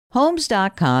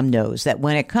Homes.com knows that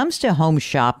when it comes to home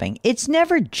shopping, it's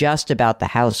never just about the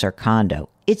house or condo.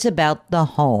 It's about the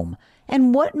home.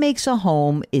 And what makes a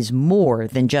home is more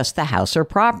than just the house or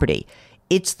property.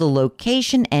 It's the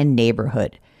location and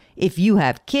neighborhood. If you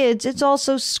have kids, it's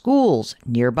also schools,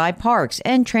 nearby parks,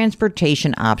 and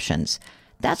transportation options.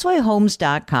 That's why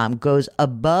Homes.com goes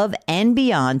above and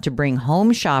beyond to bring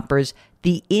home shoppers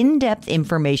the in-depth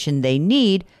information they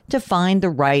need to find the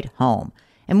right home.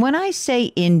 And when I say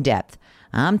in-depth,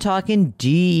 I'm talking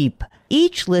deep.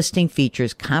 Each listing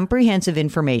features comprehensive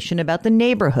information about the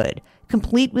neighborhood,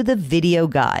 complete with a video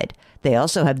guide. They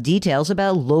also have details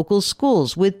about local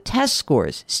schools with test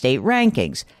scores, state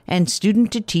rankings, and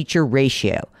student-to-teacher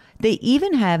ratio. They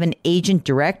even have an agent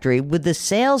directory with the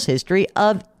sales history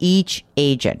of each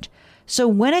agent. So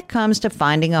when it comes to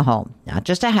finding a home, not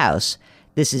just a house,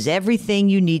 this is everything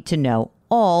you need to know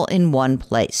all in one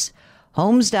place.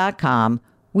 Homes.com.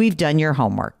 We've done your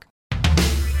homework.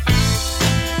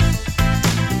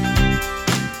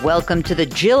 Welcome to the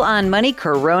Jill on Money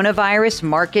Coronavirus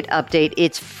Market Update.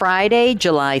 It's Friday,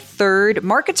 July 3rd.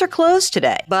 Markets are closed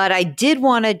today, but I did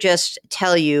want to just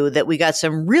tell you that we got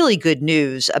some really good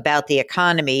news about the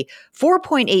economy.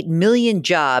 4.8 million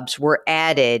jobs were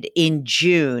added in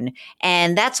June,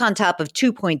 and that's on top of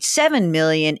 2.7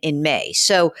 million in May.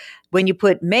 So when you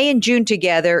put May and June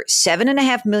together,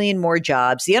 7.5 million more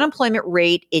jobs. The unemployment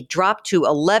rate, it dropped to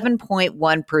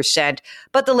 11.1%,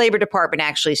 but the Labor Department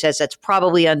actually says that's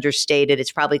probably understated.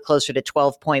 It's probably closer to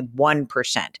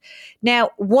 12.1%.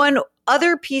 Now, one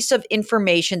other piece of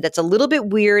information that's a little bit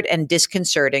weird and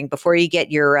disconcerting before you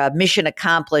get your mission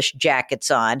accomplished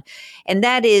jackets on, and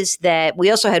that is that we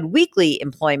also had weekly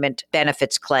employment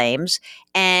benefits claims,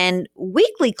 and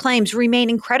weekly claims remain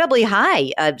incredibly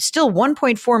high. Still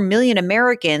 1.4 million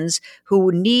Americans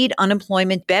who need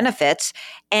unemployment benefits,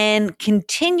 and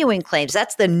continuing claims.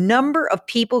 That's the number of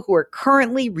people who are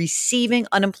currently receiving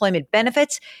unemployment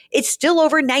benefits. It's still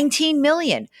over 19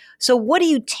 million. So what do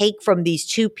you take from these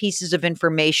two pieces of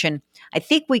information? I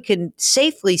think we can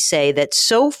safely say that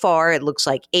so far it looks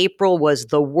like April was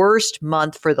the worst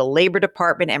month for the Labor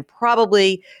Department and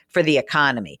probably for the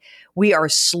economy. We are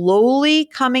slowly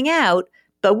coming out,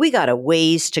 but we got a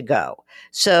ways to go.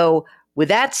 So with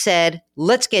that said,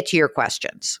 let's get to your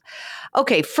questions.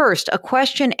 Okay, first, a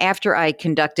question after I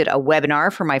conducted a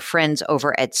webinar for my friends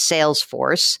over at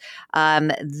Salesforce.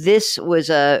 This was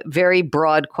a very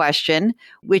broad question,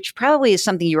 which probably is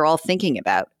something you're all thinking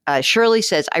about. Shirley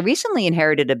says, I recently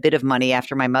inherited a bit of money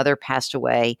after my mother passed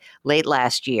away late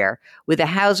last year. With the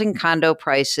housing condo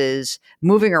prices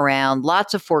moving around,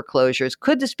 lots of foreclosures,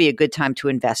 could this be a good time to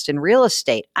invest in real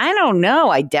estate? I don't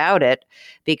know. I doubt it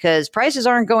because prices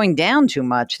aren't going down too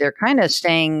much. They're kind of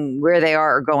staying where they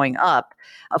are or going up.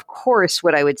 Of course,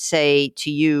 what I would say to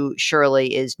you,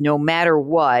 Shirley, is no matter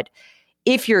what,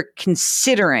 if you're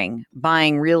considering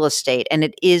buying real estate and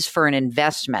it is for an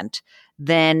investment,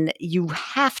 then you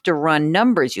have to run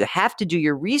numbers. You have to do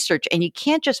your research, and you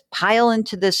can't just pile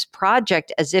into this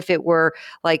project as if it were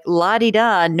like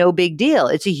la-di-da, no big deal.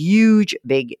 It's a huge,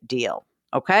 big deal.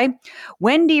 Okay.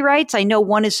 Wendy writes, I know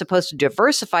one is supposed to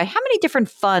diversify. How many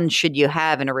different funds should you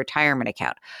have in a retirement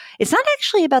account? It's not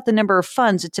actually about the number of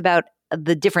funds. It's about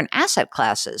the different asset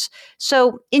classes.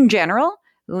 So in general,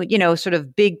 sort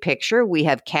of big picture, we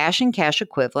have cash and cash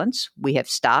equivalents, we have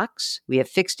stocks, we have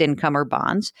fixed income or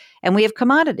bonds, and we have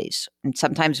commodities and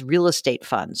sometimes real estate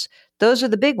funds. Those are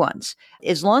the big ones.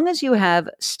 As long as you have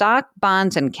stock,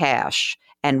 bonds, and cash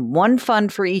and one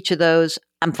fund for each of those,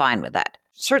 I'm fine with that.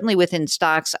 Certainly within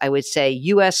stocks, I would say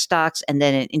U.S. stocks and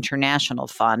then an international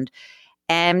fund.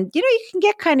 And, you can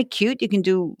get kind of cute. You can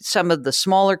do some of the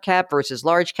smaller cap versus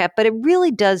large cap, but it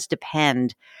really does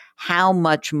depend how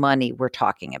much money we're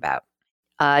talking about.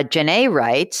 Janae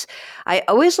writes, I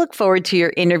always look forward to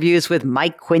your interviews with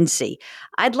Mike Quincy.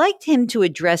 I'd like him to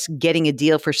address getting a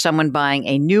deal for someone buying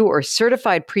a new or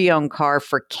certified pre-owned car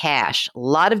for cash. A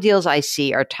lot of deals I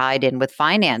see are tied in with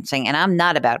financing, and I'm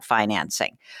not about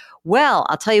financing. Well,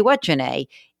 I'll tell you what, Janae,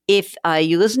 if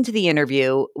you listen to the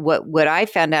interview, what I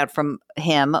found out from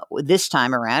him this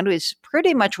time around is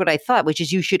pretty much what I thought, which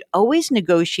is you should always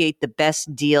negotiate the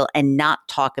best deal and not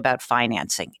talk about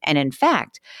financing. And in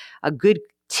fact, a good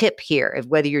tip here of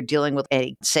whether you're dealing with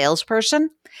a salesperson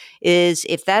is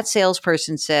if that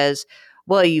salesperson says,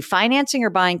 well, are you financing or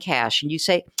buying cash? And you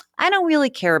say, I don't really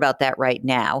care about that right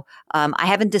now. I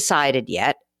haven't decided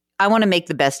yet. I want to make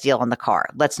the best deal on the car.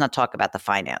 Let's not talk about the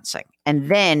financing.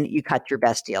 And then you cut your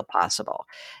best deal possible.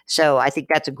 So I think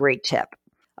that's a great tip.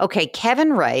 Okay,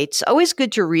 Kevin writes, always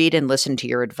good to read and listen to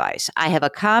your advice. I have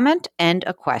a comment and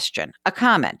a question. A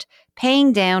comment,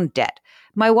 paying down debt.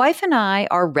 My wife and I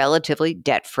are relatively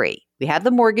debt-free. We have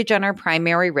the mortgage on our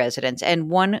primary residence and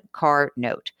one car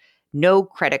note. No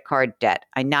credit card debt.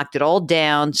 I knocked it all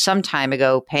down some time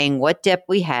ago, paying what debt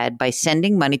we had by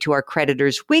sending money to our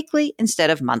creditors weekly instead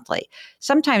of monthly.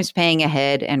 Sometimes paying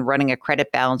ahead and running a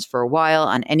credit balance for a while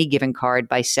on any given card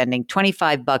by sending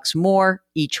 $25 more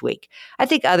each week. I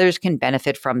think others can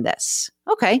benefit from this.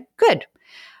 Okay, good.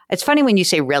 It's funny when you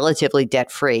say relatively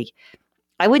debt-free.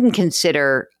 I wouldn't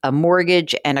consider a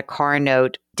mortgage and a car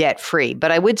note debt-free,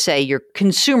 but I would say you're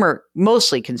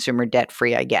mostly consumer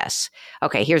debt-free, I guess.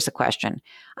 Okay, here's the question.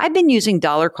 I've been using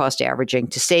dollar cost averaging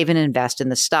to save and invest in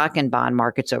the stock and bond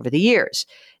markets over the years.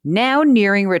 Now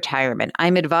nearing retirement,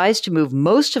 I'm advised to move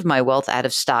most of my wealth out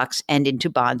of stocks and into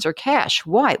bonds or cash.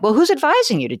 Why? Well, who's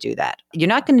advising you to do that? You're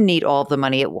not going to need all of the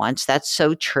money at once. That's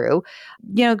so true.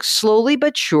 Slowly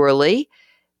but surely,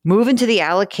 move into the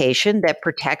allocation that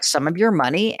protects some of your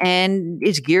money and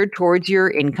is geared towards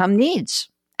your income needs.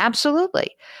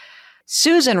 Absolutely.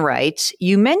 Susan writes,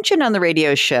 you mentioned on the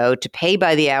radio show to pay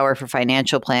by the hour for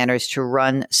financial planners to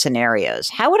run scenarios.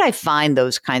 How would I find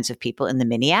those kinds of people in the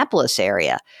Minneapolis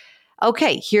area?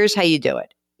 Okay, here's how you do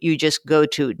it. You just go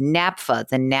to NAPFA,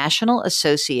 the National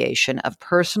Association of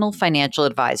Personal Financial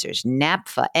Advisors,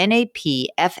 NAPFA,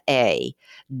 NAPFA.org.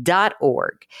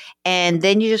 And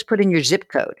then you just put in your zip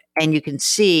code and you can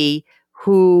see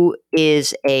who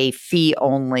is a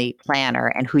fee-only planner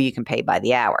and who you can pay by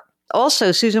the hour.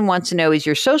 Also, Susan wants to know, is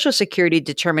your Social Security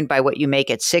determined by what you make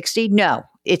at 60? No,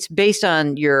 it's based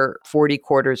on your 40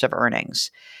 quarters of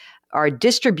earnings. Are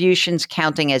distributions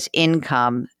counting as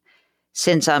income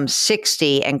since I'm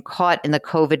 60 and caught in the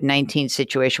COVID-19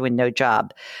 situation with no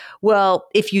job? Well,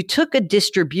 if you took a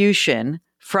distribution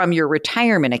from your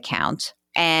retirement account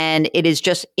and it is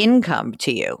just income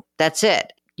to you, that's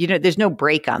it. There's no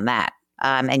break on that.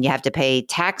 And you have to pay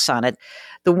tax on it.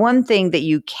 The one thing that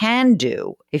you can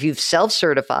do, if you've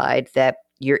self-certified that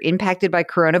you're impacted by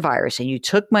coronavirus and you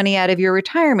took money out of your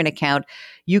retirement account,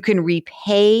 you can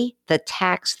repay the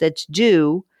tax that's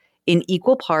due in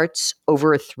equal parts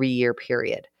over a 3-year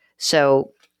period.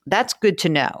 So that's good to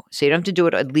know. So you don't have to do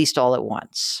it at least all at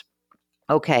once.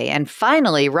 Okay. And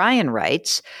finally, Ryan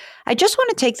writes, I just want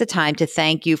to take the time to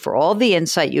thank you for all the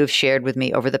insight you have shared with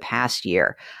me over the past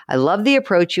year. I love the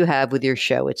approach you have with your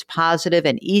show. It's positive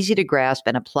and easy to grasp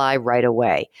and apply right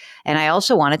away. And I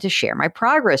also wanted to share my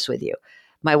progress with you.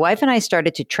 My wife and I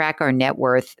started to track our net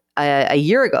worth a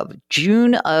year ago,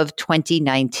 June of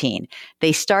 2019.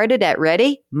 They started at,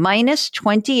 ready, minus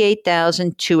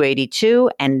 $28,282.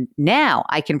 And now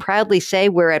I can proudly say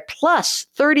we're at plus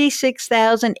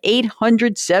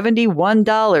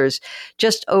 $36,871,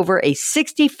 just over a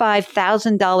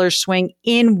 $65,000 swing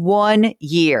in 1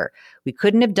 year. We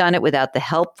couldn't have done it without the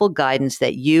helpful guidance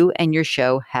that you and your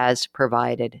show has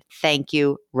provided. Thank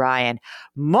you, Ryan.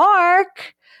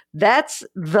 Mark, that's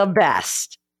the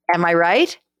best. Am I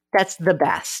right? That's the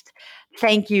best.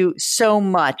 Thank you so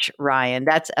much, Ryan.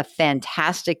 That's a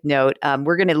fantastic note.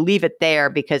 We're going to leave it there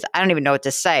because I don't even know what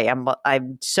to say. I'm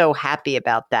so happy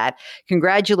about that.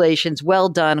 Congratulations. Well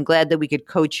done. I'm glad that we could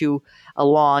coach you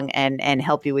along and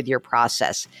help you with your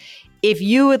process. If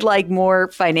you would like more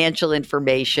financial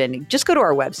information, just go to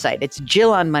our website. It's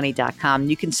JillOnMoney.com.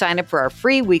 You can sign up for our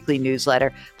free weekly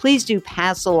newsletter. Please do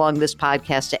pass along this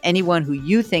podcast to anyone who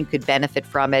you think could benefit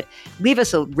from it. Leave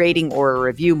us a rating or a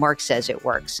review. Mark says it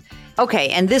works. Okay,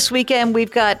 and this weekend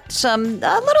we've got a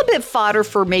little bit fodder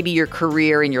for maybe your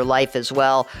career and your life as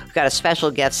well. We've got a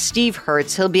special guest, Steve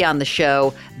Hertz. He'll be on the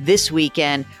show this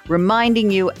weekend,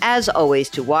 reminding you, as always,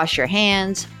 to wash your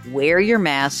hands, wear your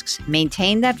masks,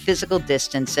 maintain that physical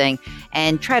distancing,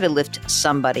 and try to lift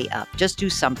somebody up. Just do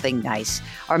something nice.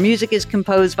 Our music is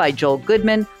composed by Joel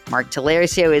Goodman. Mark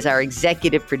Talercio is our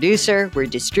executive producer. We're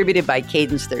distributed by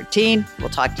Cadence 13. We'll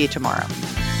talk to you tomorrow.